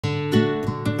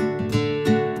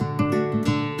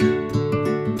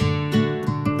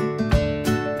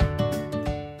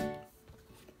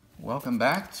Welcome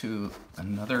back to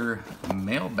another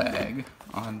mailbag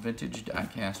on vintage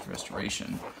diecast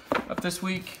restoration. Up this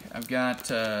week I've got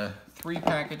 3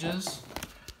 packages.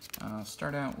 I'll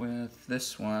start out with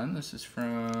this one. This is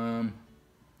from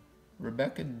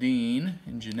Rebecca Dean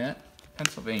in Jeanette,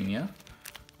 Pennsylvania.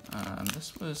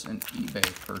 This was an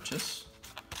eBay purchase,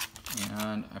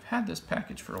 and I've had this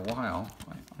package for a while.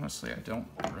 Honestly, I don't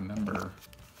remember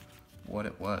what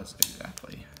it was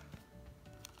exactly.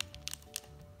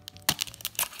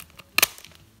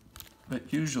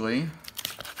 But usually,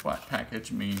 flat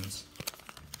package means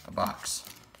a box.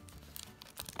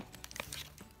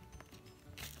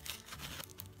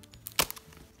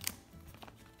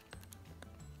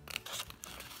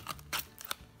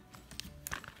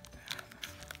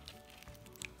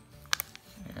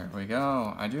 There we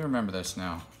go. I do remember this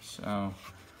now. So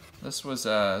this was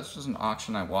an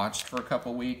auction I watched for a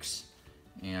couple weeks,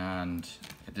 and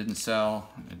it didn't sell.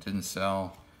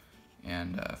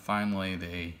 And finally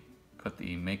they put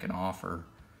the make an offer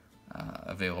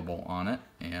available on it,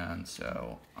 and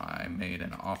so I made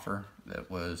an offer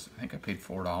that was, I think I paid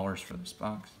 $4 for this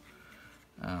box.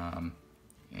 And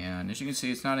as you can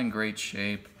see, it's not in great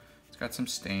shape. It's got some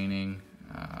staining.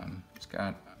 It's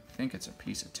got, I think it's a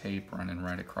piece of tape running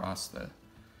right across the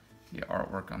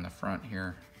artwork on the front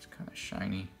here. It's kind of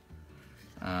shiny.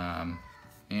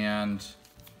 And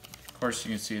of course you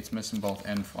can see it's missing both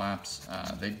end flaps.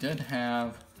 They did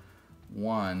have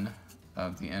one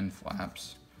of the end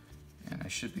flaps, and I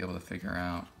should be able to figure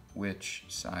out which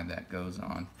side that goes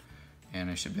on, and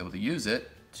I should be able to use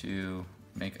it to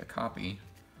make a copy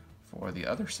for the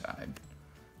other side.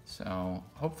 So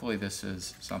hopefully this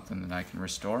is something that I can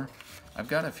restore. I've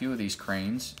got a few of these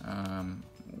cranes.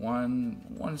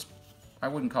 One's, I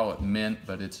wouldn't call it mint,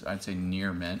 but it's, I'd say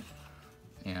near mint.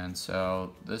 And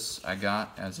so this I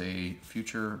got as a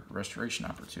future restoration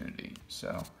opportunity.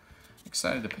 So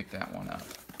excited to pick that one up.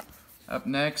 Up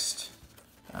next,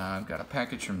 I've got a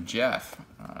package from Jeff.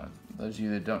 Those of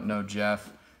you that don't know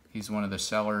Jeff, he's one of the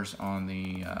sellers on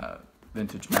the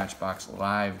Vintage Matchbox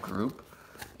Live group.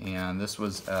 And this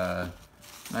was a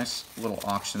nice little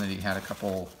auction that he had a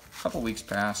couple weeks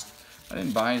past. I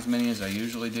didn't buy as many as I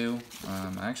usually do.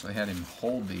 I actually had him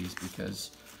hold these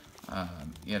because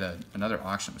he had another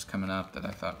auction that was coming up that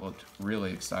I thought looked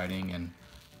really exciting, and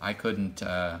I couldn't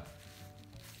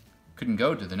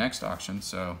go to the next auction,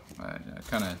 so I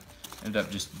kind of ended up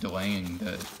just delaying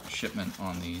the shipment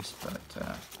on these. But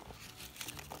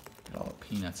get all the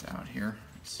peanuts out here.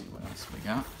 Let's see what else we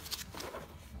got.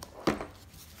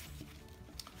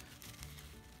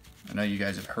 I know you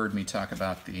guys have heard me talk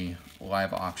about the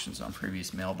live auctions on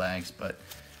previous mailbags, but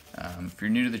if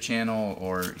you're new to the channel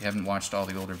or you haven't watched all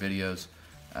the older videos,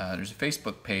 there's a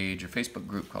Facebook page or Facebook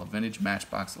group called Vintage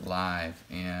Matchbox Live,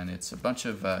 and it's a bunch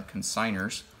of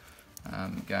consigners,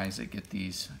 guys that get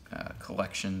these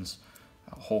collections,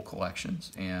 whole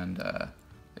collections, and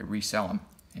they resell them,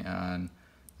 and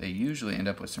they usually end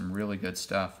up with some really good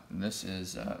stuff. And this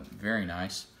is very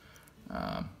nice.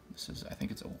 This is, I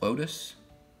think it's a Lotus.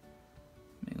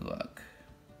 Let me look.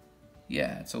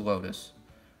 Yeah, it's a Lotus.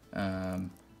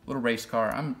 Little race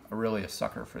car. I'm really a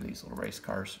sucker for these little race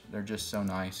cars. They're just so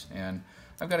nice, and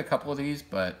I've got a couple of these,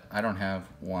 but I don't have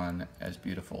one as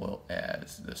beautiful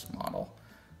as this model.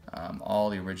 All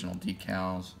the original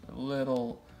decals, a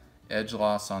little edge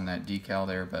loss on that decal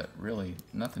there, but really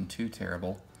nothing too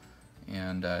terrible.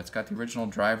 And it's got the original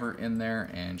driver in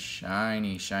there and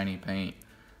shiny paint.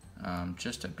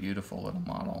 Just a beautiful little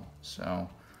model. So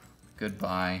good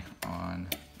buy on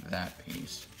that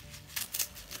piece.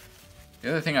 The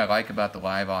other thing I like about the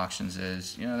live auctions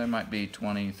is, you know, there might be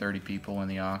 20, 30 people in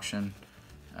the auction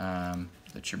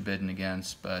that you're bidding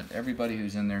against, but everybody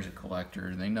who's in there is a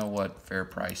collector. They know what fair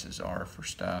prices are for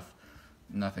stuff.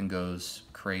 Nothing goes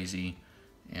crazy,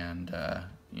 and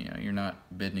you know, you're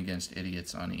not bidding against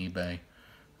idiots on eBay.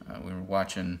 We were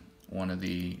watching one of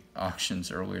the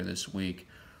auctions earlier this week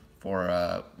for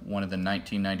one of the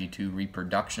 1992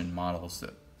 reproduction models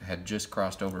that had just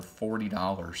crossed over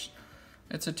 $40.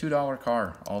 It's a $2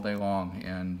 car all day long,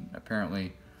 and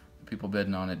apparently the people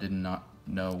bidding on it did not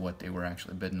know what they were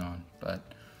actually bidding on.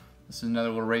 But this is another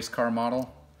little race car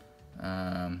model,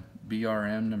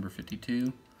 BRM number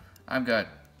 52. I've got,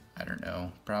 I don't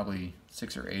know, probably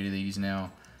 6 or 8 of these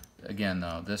now. Again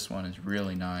though, this one is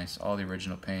really nice. All the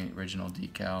original paint, original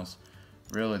decals.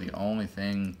 Really the only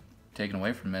thing taken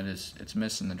away from it is it's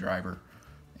missing the driver,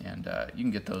 and you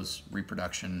can get those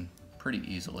reproduction pretty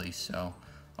easily. So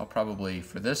I'll probably,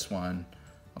 for this one,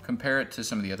 I'll compare it to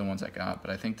some of the other ones I got, but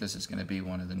I think this is going to be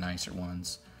one of the nicer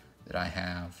ones that I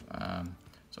have.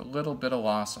 So a little bit of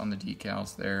loss on the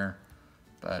decals there.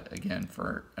 But again,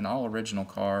 for an all original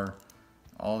car,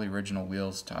 all the original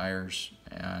wheels, tires,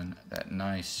 and that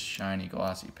nice shiny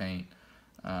glossy paint,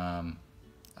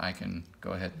 I can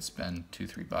go ahead and spend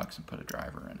 $2-3 and put a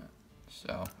driver in it.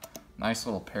 So nice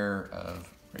little pair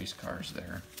of race cars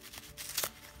there.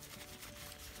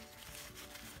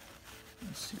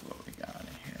 Let's see what we got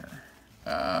in here.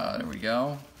 There we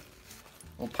go.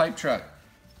 Little pipe truck.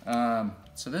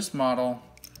 So this model,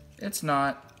 it's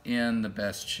not in the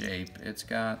best shape. It's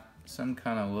got some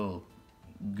kind of little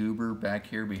goober back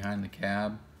here behind the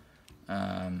cab.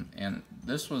 And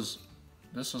this was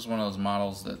one of those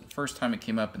models that the first time it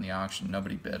came up in the auction,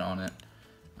 nobody bid on it,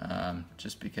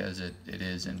 just because it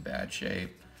is in bad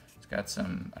shape. It's got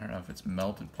some, I don't know if it's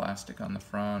melted plastic on the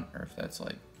front or if that's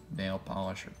like nail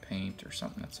polish or paint or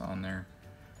something that's on there.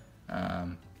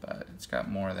 But it's got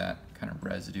more of that kind of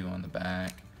residue on the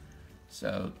back.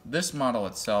 So this model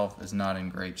itself is not in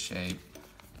great shape.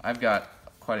 I've got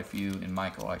quite a few in my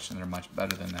collection that are much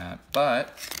better than that,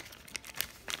 but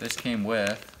this came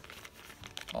with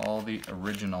all the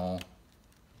original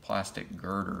plastic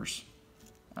girders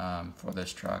for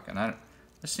this truck, and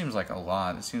this seems like a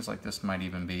lot. It seems like this might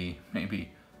even be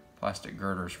maybe plastic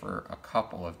girders for a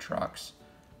couple of trucks,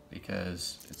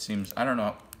 because it seems, I don't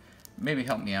know, maybe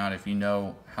help me out if you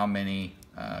know how many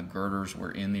girders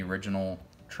were in the original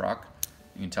truck.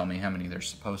 You can tell me how many there's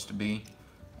supposed to be,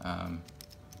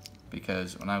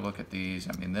 because when I look at these,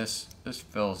 I mean, this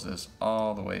fills this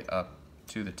all the way up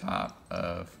to the top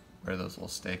of where those little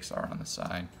stakes are on the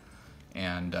side.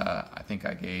 And I think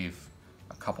I gave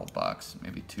a couple bucks,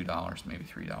 maybe $2, maybe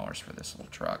 $3 for this little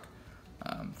truck,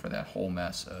 for that whole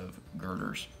mess of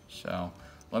girders. So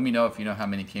let me know if you know how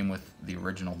many came with the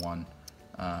original one,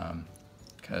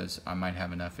 because I might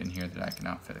have enough in here that I can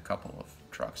outfit a couple of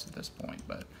trucks at this point.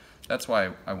 But that's why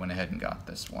I went ahead and got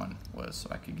this one, was so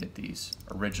I could get these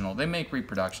original. They make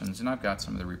reproductions, and I've got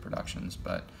some of the reproductions,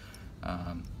 but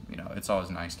you know, it's always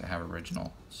nice to have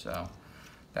original. So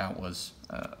that was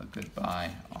a good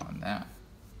buy on that.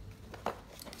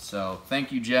 So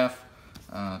thank you, Jeff.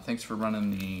 Thanks for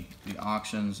running the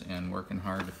auctions and working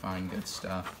hard to find good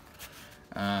stuff.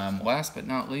 Last but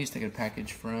not least, I got a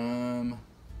package from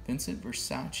Vincent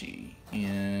Versace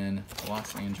in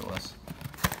Los Angeles.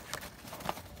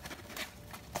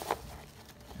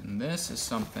 And this is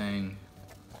something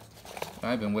that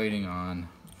I've been waiting on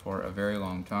for a very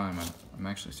long time. I'm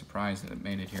actually surprised that it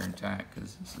made it here intact,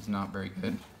 because this is not very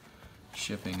good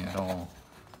shipping at all.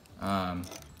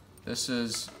 This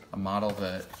is a model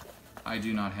that I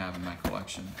do not have in my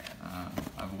collection.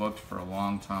 I've looked for a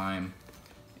long time,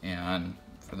 and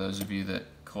for those of you that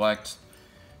collect,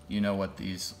 you know what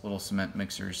these little cement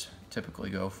mixers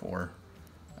typically go for.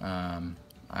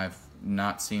 I've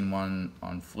not seen one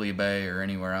on Fleabay or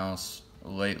anywhere else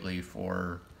lately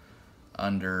for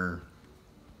under,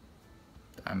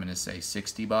 I'm gonna say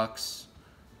 $60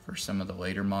 for some of the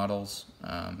later models.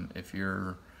 If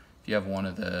you have one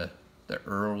of the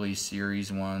early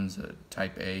series ones,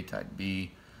 type A, type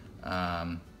B,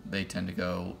 they tend to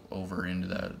go over into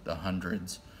the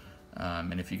hundreds.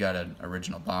 And if you got an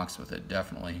original box with it,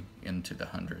 definitely into the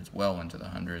hundreds, well into the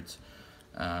hundreds.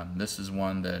 This is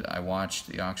one that I watched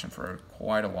the auction for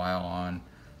quite a while on,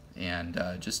 and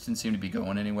just didn't seem to be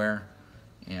going anywhere.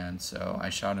 And so I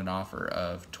shot an offer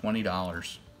of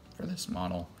 $20 for this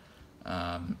model,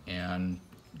 and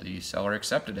the seller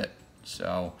accepted it.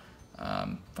 So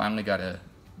finally got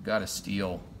a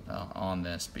steal on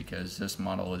this, because this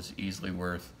model is easily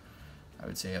worth, I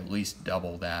would say, at least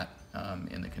double that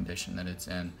in the condition that it's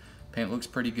in. Paint looks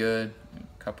pretty good.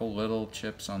 A couple little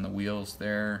chips on the wheels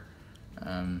there.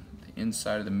 The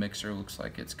inside of the mixer looks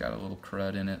like it's got a little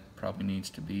crud in it. Probably needs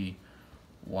to be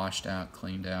washed out,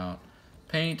 cleaned out.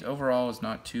 Paint overall is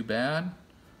not too bad.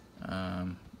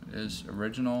 It is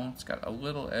original. It's got a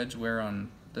little edge wear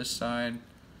on this side.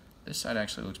 This side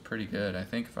actually looks pretty good. I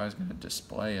think if I was going to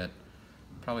display it,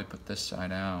 I'd probably put this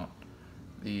side out.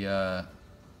 The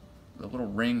little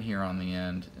ring here on the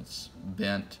end, it's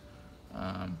bent.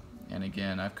 And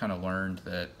again, I've kind of learned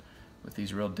that with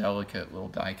these real delicate little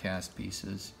die-cast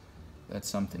pieces, that's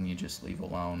something you just leave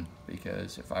alone,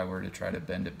 because if I were to try to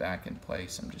bend it back in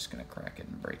place, I'm just going to crack it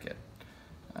and break it.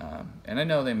 And I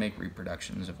know they make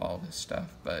reproductions of all this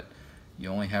stuff, but you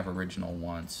only have original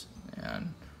once,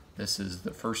 and this is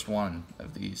the first one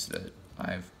of these that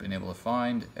I've been able to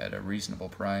find at a reasonable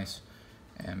price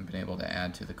and been able to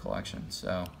add to the collection.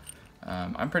 So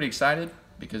I'm pretty excited,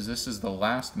 because this is the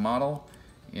last model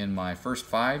in my first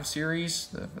 5 series,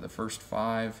 the first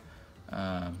 5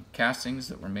 castings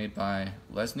that were made by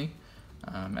Lesney.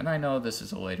 And I know this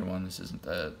is a later one, this isn't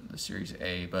the Series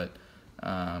A, but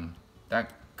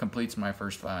that completes my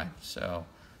first 5. So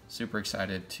super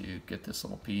excited to get this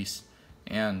little piece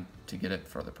and to get it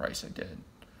for the price I did.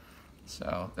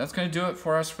 So that's going to do it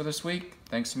for us for this week.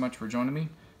 Thanks so much for joining me.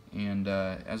 And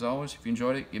as always, if you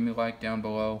enjoyed it, give me a like down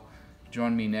below.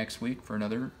 Join me next week for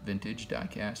another vintage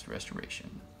diecast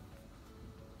restoration.